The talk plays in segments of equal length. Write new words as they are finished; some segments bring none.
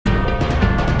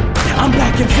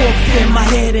and forth in my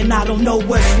head and I don't know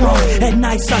what's wrong. At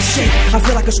nights I shake, I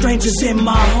feel like a stranger's in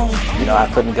my home. You know, I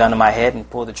put a gun to my head and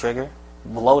pulled the trigger,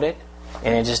 blowed it,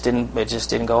 and it just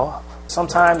didn't go off.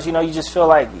 Sometimes, you know, you just feel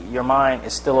like your mind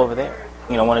is still over there.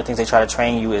 You know, one of the things they try to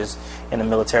train you is in the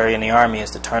military and the army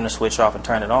is to turn the switch off and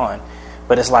turn it on.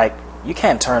 But it's like, you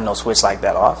can't turn no switch like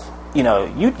that off. You know,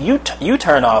 you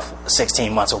turn off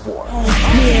 16 months of war. Me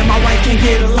and my wife can't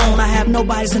get along. I have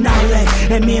nobody's an outlet,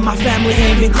 and me and my family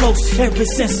ain't been close ever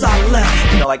since I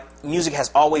left. You know, like, music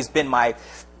has always been my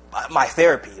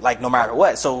therapy, like, no matter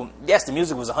what. So yes, the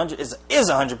music was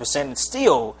 100% and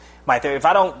still my therapy. If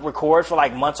I don't record for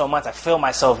like months on months, I feel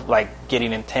myself like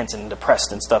getting intense and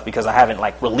depressed and stuff because I haven't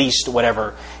like released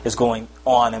whatever is going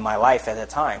on in my life at that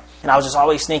time. And I was just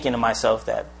always thinking to myself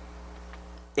that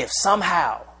if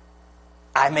somehow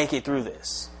I make it through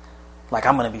this, like,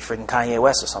 I'm going to be freaking Kanye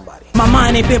West or somebody. My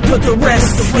mind ain't been put to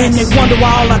rest, and they wonder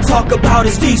why all I talk about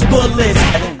is these bullets.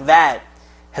 I think that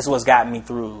has what's gotten me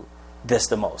through this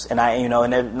the most. And I, you know,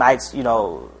 and there nights, you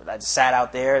know, I just sat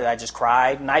out there, I just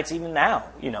cried. Nights even now,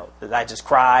 you know, I just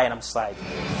cry and I'm just like,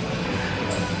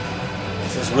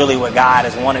 this is really what God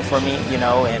has wanted for me, you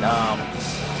know. And,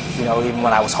 you know, even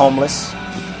when I was homeless,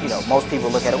 you know, most people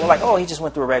look at it, well, like, oh, he just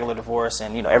went through a regular divorce,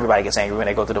 and, you know, everybody gets angry when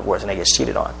they go through divorce and they get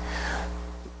cheated on.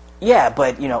 Yeah,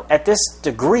 but, you know, at this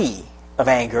degree of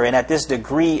anger and at this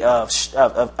degree of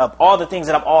all the things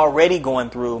that I'm already going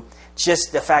through,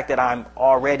 just the fact that I'm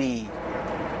already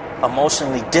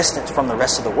emotionally distant from the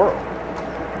rest of the world.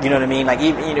 You know what I mean? Like,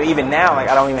 even, you know, even now, like,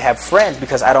 I don't even have friends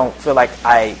because I don't feel like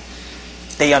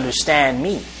they understand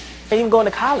me. And even going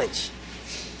to college,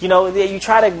 you know, you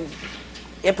try to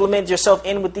implement yourself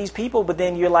in with these people, but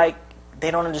then you're like,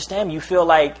 they don't understand me. You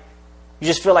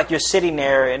just feel like you're sitting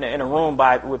there in a room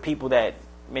with people that,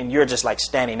 I mean, you're just like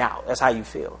standing out. That's how you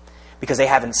feel. Because they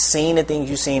haven't seen the things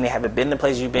you've seen, they haven't been the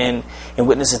places you've been, and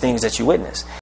witnessed the things that you witnessed.